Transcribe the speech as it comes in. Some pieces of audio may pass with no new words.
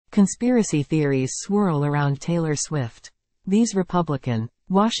Conspiracy theories swirl around Taylor Swift. These Republican.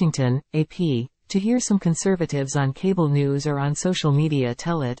 Washington, AP. To hear some conservatives on cable news or on social media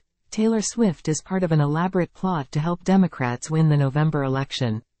tell it, Taylor Swift is part of an elaborate plot to help Democrats win the November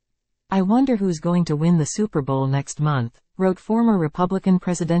election. "I wonder who's going to win the Super Bowl next month," wrote former Republican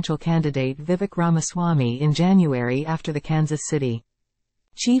presidential candidate Vivek Ramaswamy in January after the Kansas City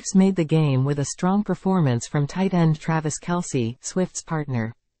Chiefs made the game with a strong performance from tight end Travis Kelce, Swift's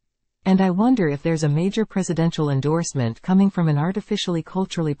partner. "And I wonder if there's a major presidential endorsement coming from an artificially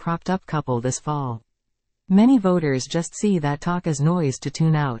culturally propped up couple this fall. Many voters just see that talk as noise to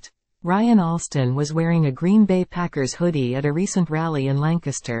tune out." Ryan Allstun was wearing a Green Bay Packers hoodie at a recent rally in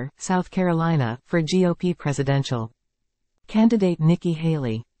Lancaster, South Carolina, for GOP presidential candidate Nikki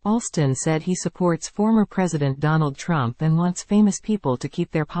Haley. Allstun said he supports former President Donald Trump and wants famous people to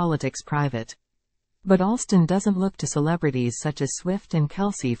keep their politics private. But Allstun doesn't look to celebrities such as Swift and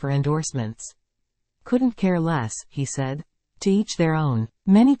Kelce for endorsements. "Couldn't care less," he said. To each their own.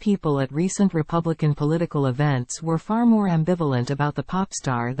 Many people at recent Republican political events were far more ambivalent about the pop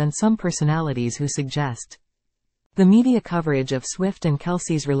star than some personalities who suggest the media coverage of Swift and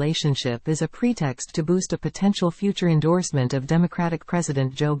Kelce's relationship is a pretext to boost a potential future endorsement of Democratic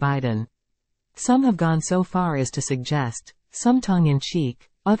President Joe Biden. Some have gone so far as to suggest, some tongue-in-cheek,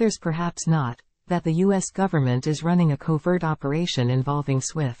 others perhaps not, that the U.S. government is running a covert operation involving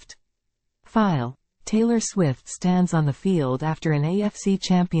Swift. File. Taylor Swift stands on the field after an AFC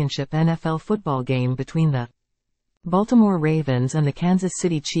Championship NFL football game between the Baltimore Ravens and the Kansas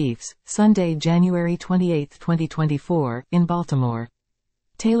City Chiefs, Sunday, January 28, 2024, in Baltimore.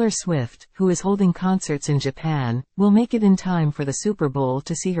 Taylor Swift, who is holding concerts in Japan, will make it in time for the Super Bowl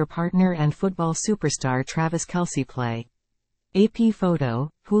to see her partner and football superstar Travis Kelce play. AP photo,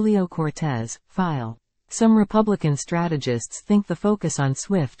 Julio Cortez, file. Some Republican strategists think the focus on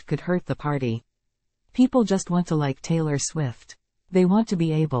Swift could hurt the party. People just want to like Taylor Swift. They want to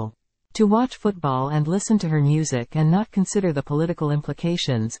be able to watch football and listen to her music and not consider the political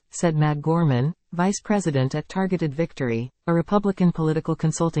implications, said Matt Gorman, vice president at Targeted Victory, a Republican political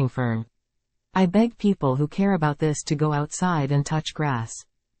consulting firm. "I beg people who care about this to go outside and touch grass.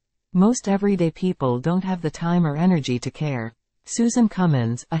 Most everyday people don't have the time or energy to care." Susan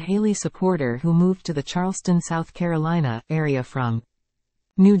Cummins, a Haley supporter who moved to the Charleston, South Carolina, area from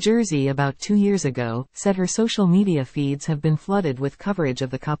New Jersey about 2 years ago, said her social media feeds have been flooded with coverage of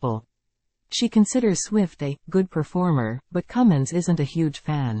the couple. She considers Swift a good performer, but Cummins isn't a huge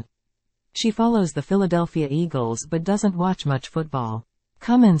fan. She follows the Philadelphia Eagles but doesn't watch much football.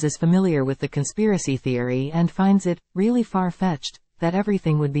 Cummins is familiar with the conspiracy theory and finds it really far-fetched that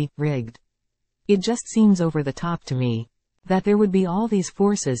everything would be rigged. "It just seems over the top to me. That there would be all these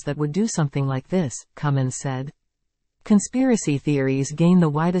forces that would do something like this," Cummins said. Conspiracy theories gain the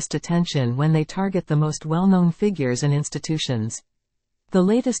widest attention when they target the most well-known figures and institutions. The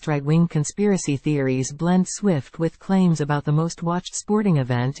latest right-wing conspiracy theories blend Swift with claims about the most watched sporting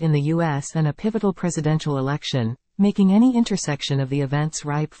event in the U.S. and a pivotal presidential election, making any intersection of the events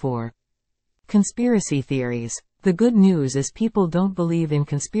ripe for conspiracy theories. The good news is people don't believe in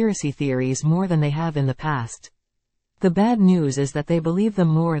conspiracy theories more than they have in the past. The bad news is that they believe them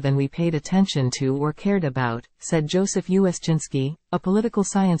more than we paid attention to or cared about, said Joseph Ueszczynski, a political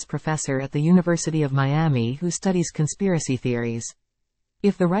science professor at the University of Miami who studies conspiracy theories.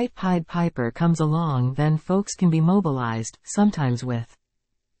 "If the right Pied Piper comes along, then folks can be mobilized, sometimes with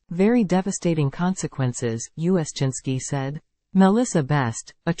very devastating consequences," Ueszczynski said. Melissa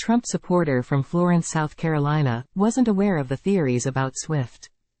Best, a Trump supporter from Florence, South Carolina, wasn't aware of the theories about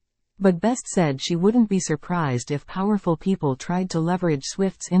Swift. But Best said she wouldn't be surprised if powerful people tried to leverage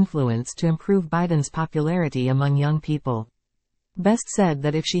Swift's influence to improve Biden's popularity among young people. Best said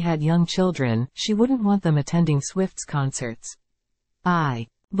that if she had young children, she wouldn't want them attending Swift's concerts. "I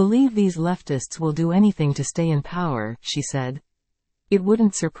believe these leftists will do anything to stay in power," she said. "It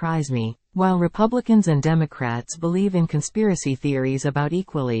wouldn't surprise me." While Republicans and Democrats believe in conspiracy theories about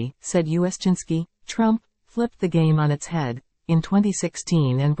equally, said Ueszczynski, Trump flipped the game on its head in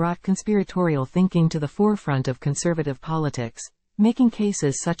 2016 and brought conspiratorial thinking to the forefront of conservative politics, making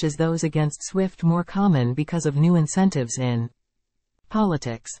cases such as those against Swift more common because of new incentives in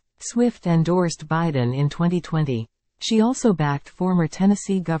politics. Swift endorsed Biden in 2020. She also backed former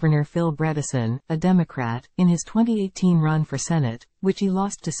Tennessee Governor Phil Bredesen, a Democrat, in his 2018 run for Senate, which he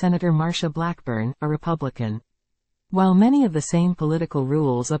lost to Senator Marsha Blackburn, a Republican. While many of the same political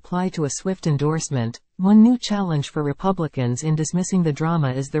rules apply to a Swift endorsement, one new challenge for Republicans in dismissing the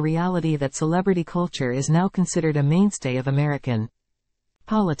drama is the reality that celebrity culture is now considered a mainstay of American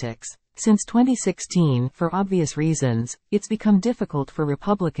politics. Since 2016, for obvious reasons, it's become difficult for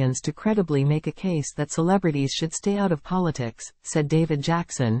Republicans to credibly make a case that celebrities should stay out of politics, said David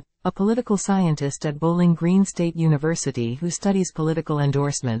Jackson, a political scientist at Bowling Green State University who studies political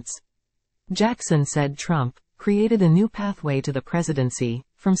endorsements. Jackson said Trump created a new pathway to the presidency,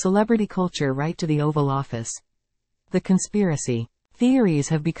 from celebrity culture right to the Oval Office. The conspiracy theories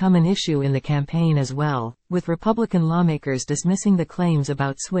have become an issue in the campaign as well, with Republican lawmakers dismissing the claims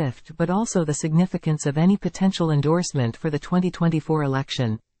about Swift but also the significance of any potential endorsement for the 2024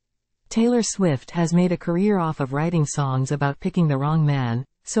 election. Taylor Swift has made a career off of writing songs about picking the wrong man,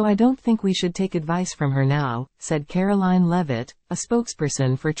 so I don't think we should take advice from her now, said Caroline Leavitt, a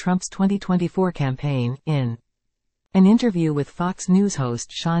spokesperson for Trump's 2024 campaign, in an interview with Fox News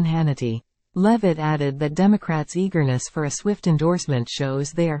host Sean Hannity. Leavitt added that Democrats' eagerness for a Swift endorsement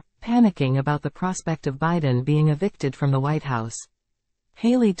shows they're panicking about the prospect of Biden being evicted from the White House.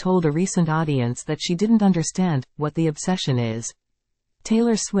 Haley told a recent audience that she didn't understand what the obsession is.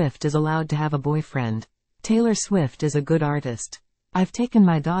 Taylor Swift is allowed to have a boyfriend. Taylor Swift is a good artist. I've taken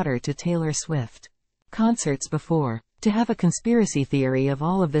my daughter to Taylor Swift concerts before. To have a conspiracy theory of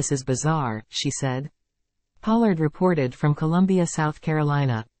all of this is bizarre, she said. Pollard reported from Columbia, South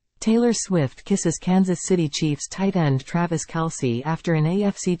Carolina. Taylor Swift kisses Kansas City Chiefs tight end Travis Kelce after an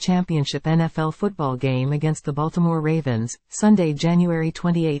AFC Championship NFL football game against the Baltimore Ravens, Sunday, January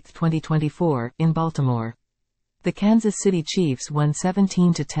 28, 2024, in Baltimore. The Kansas City Chiefs won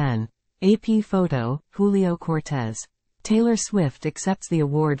 17-10. AP photo, Julio Cortez. Taylor Swift accepts the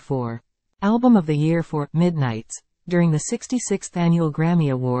award for Album of the Year for Midnights during the 66th Annual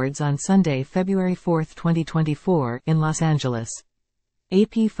Grammy Awards on Sunday, February 4, 2024, in Los Angeles.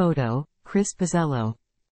 AP photo, Chris Pizzello.